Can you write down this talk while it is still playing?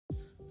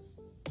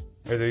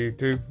Hey there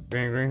YouTube,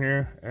 Ben Green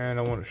here, and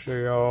I want to show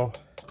y'all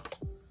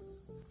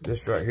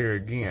this right here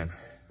again.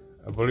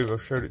 I believe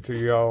I've showed it to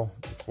y'all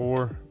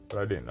before, but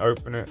I didn't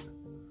open it.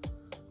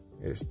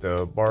 It's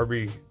the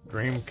Barbie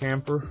Dream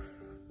Camper.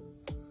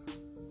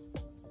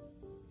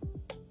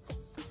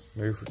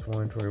 New for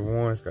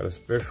 2021. It's got a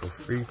special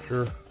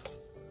feature.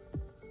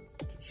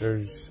 It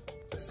shows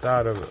the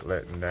side of it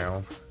letting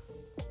down.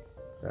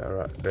 That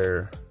right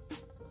there.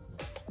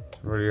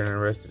 I'm really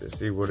interested to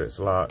see what it's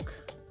like.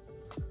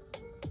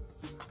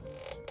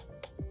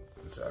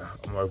 So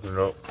I'm gonna open it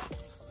up.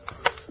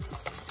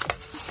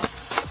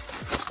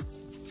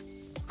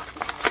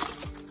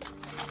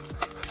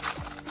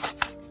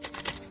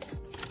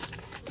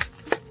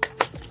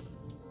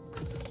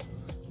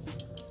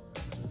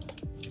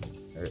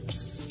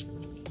 It's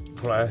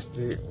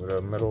plastic with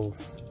a metal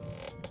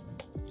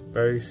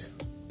base.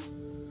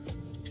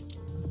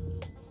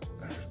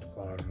 There's the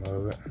bottom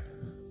of it.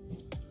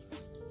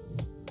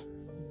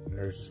 And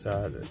there's the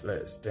side that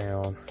lets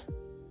down.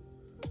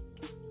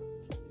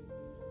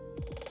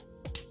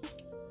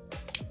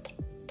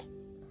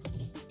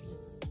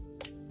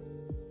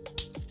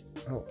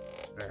 Oh,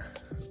 there.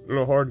 A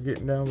little hard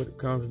getting down, but it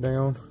comes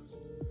down.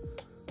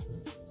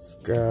 It's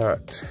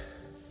got,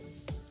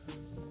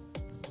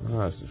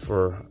 this is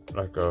for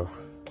like a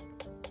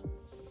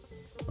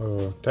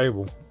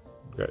table.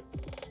 Got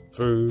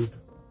food,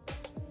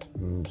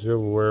 and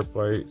silverware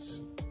plates,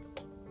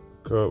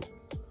 cup.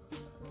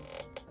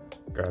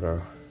 Got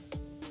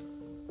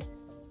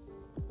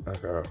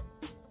like a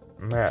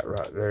mat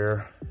right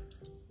there.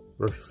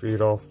 Brush your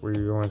feet off where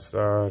you go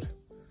inside.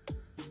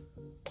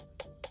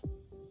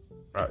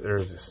 Right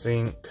there's a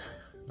sink,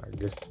 I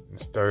guess, and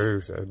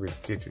stoves. That'd be the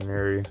kitchen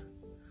area.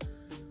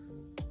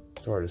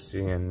 It's hard to see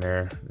in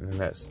there. And then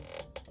that's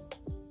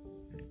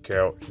the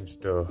couch and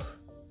stuff.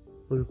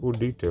 Pretty cool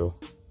detail.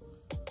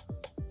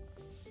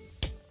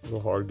 A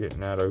little hard getting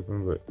that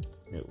open, but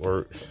it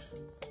works.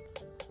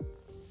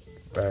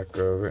 Back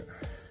of it.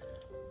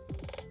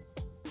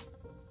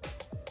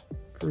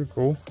 Pretty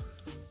cool.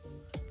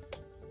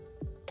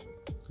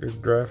 Good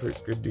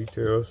graphics, good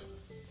details.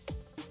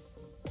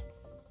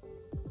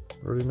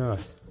 Really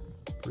nice.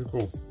 Pretty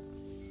cool.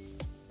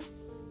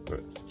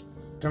 But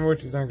tell me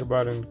what you think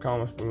about it in the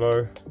comments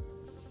below.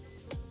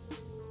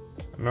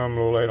 I know I'm a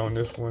little late on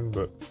this one,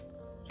 but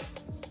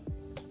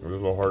it was a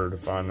little harder to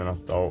find than I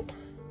thought.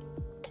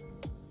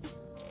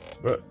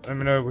 But let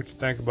me know what you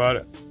think about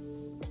it.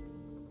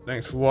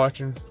 Thanks for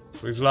watching.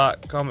 Please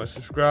like, comment,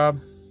 subscribe.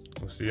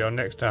 We'll see y'all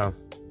next time.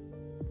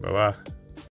 Bye-bye.